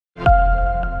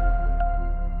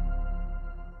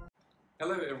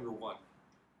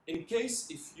In case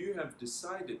if you have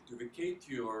decided to vacate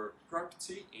your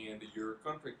property and your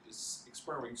contract is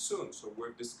expiring soon, so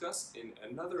we've discussed in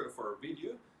another of our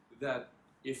video that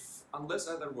if unless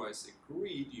otherwise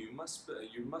agreed, you must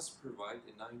provide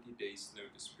a 90 days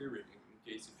notice period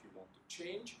in case if you want to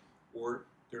change or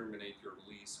terminate your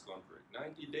lease contract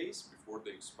 90 days before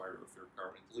the expiry of your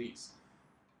current lease.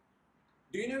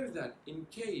 Do you know that in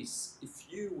case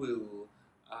if you will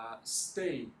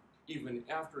stay even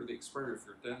after the expiry of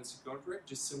your tenancy contract,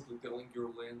 just simply telling your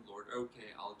landlord, okay,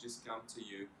 I'll just come to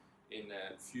you in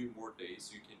a few more days,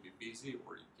 you can be busy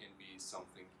or it can be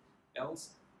something else.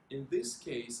 In this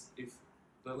case, if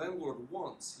the landlord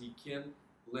wants, he can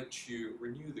let you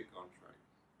renew the contract,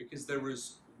 because there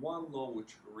is one law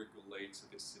which regulates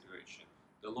this situation.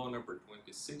 The law number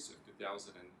 26 of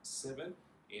 2007,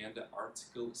 and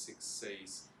Article 6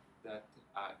 says that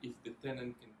if the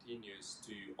tenant continues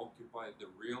to occupy the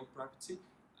real property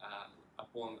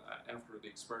after the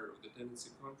expiry of the tenancy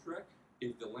contract,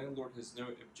 if the landlord has no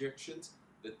objections,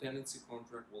 the tenancy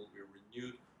contract will be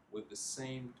renewed with the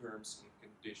same terms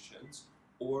and conditions,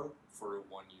 or for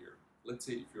 1 year. Let's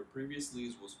say if your previous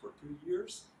lease was for 2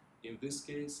 years, in this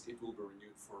case it will be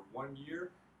renewed for 1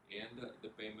 year, and the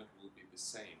payment will be the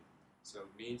same. So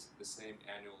it means the same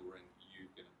annual rent you're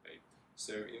gonna pay.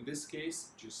 So in this case,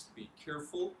 just be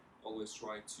careful. Always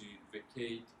try to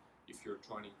vacate if you're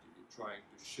trying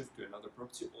to shift to another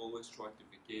property. Always try to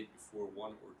vacate before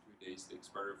 1 or 2 days the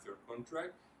expiry of your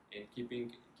contract, and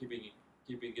keeping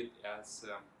it as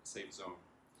a safe zone.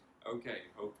 Okay,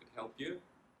 hope it helped you.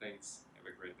 Thanks. Have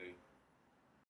a great day.